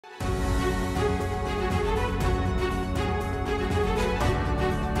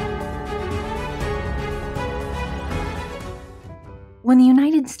When the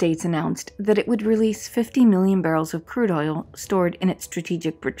United States announced that it would release 50 million barrels of crude oil stored in its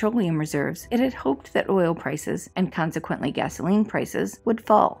strategic petroleum reserves, it had hoped that oil prices, and consequently gasoline prices, would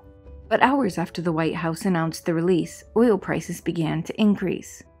fall. But hours after the White House announced the release, oil prices began to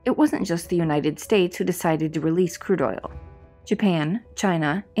increase. It wasn't just the United States who decided to release crude oil. Japan,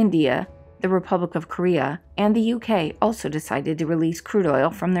 China, India, the Republic of Korea, and the UK also decided to release crude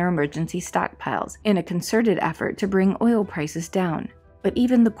oil from their emergency stockpiles in a concerted effort to bring oil prices down. But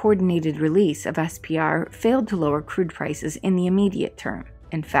even the coordinated release of SPR failed to lower crude prices in the immediate term.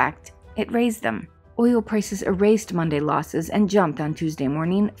 In fact, it raised them. Oil prices erased Monday losses and jumped on Tuesday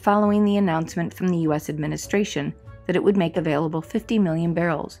morning following the announcement from the U.S. administration that it would make available 50 million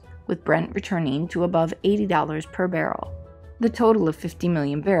barrels, with Brent returning to above $80 per barrel. The total of 50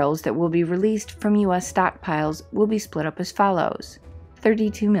 million barrels that will be released from U.S. stockpiles will be split up as follows.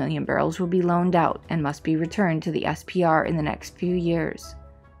 32 million barrels will be loaned out and must be returned to the SPR in the next few years,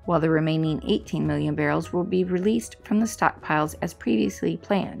 while the remaining 18 million barrels will be released from the stockpiles as previously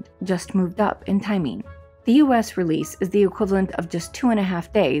planned, just moved up in timing. The U.S. release is the equivalent of just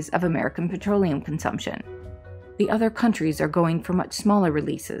 2.5 days of American petroleum consumption. The other countries are going for much smaller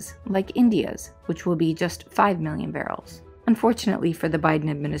releases, like India's, which will be just 5 million barrels. Unfortunately for the Biden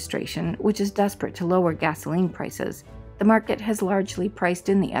administration, which is desperate to lower gasoline prices, the market has largely priced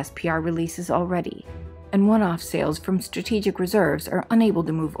in the SPR releases already, and one-off sales from strategic reserves are unable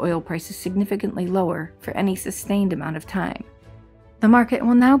to move oil prices significantly lower for any sustained amount of time. The market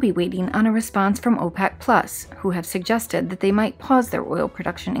will now be waiting on a response from OPEC+, who have suggested that they might pause their oil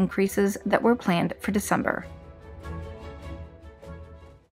production increases that were planned for December.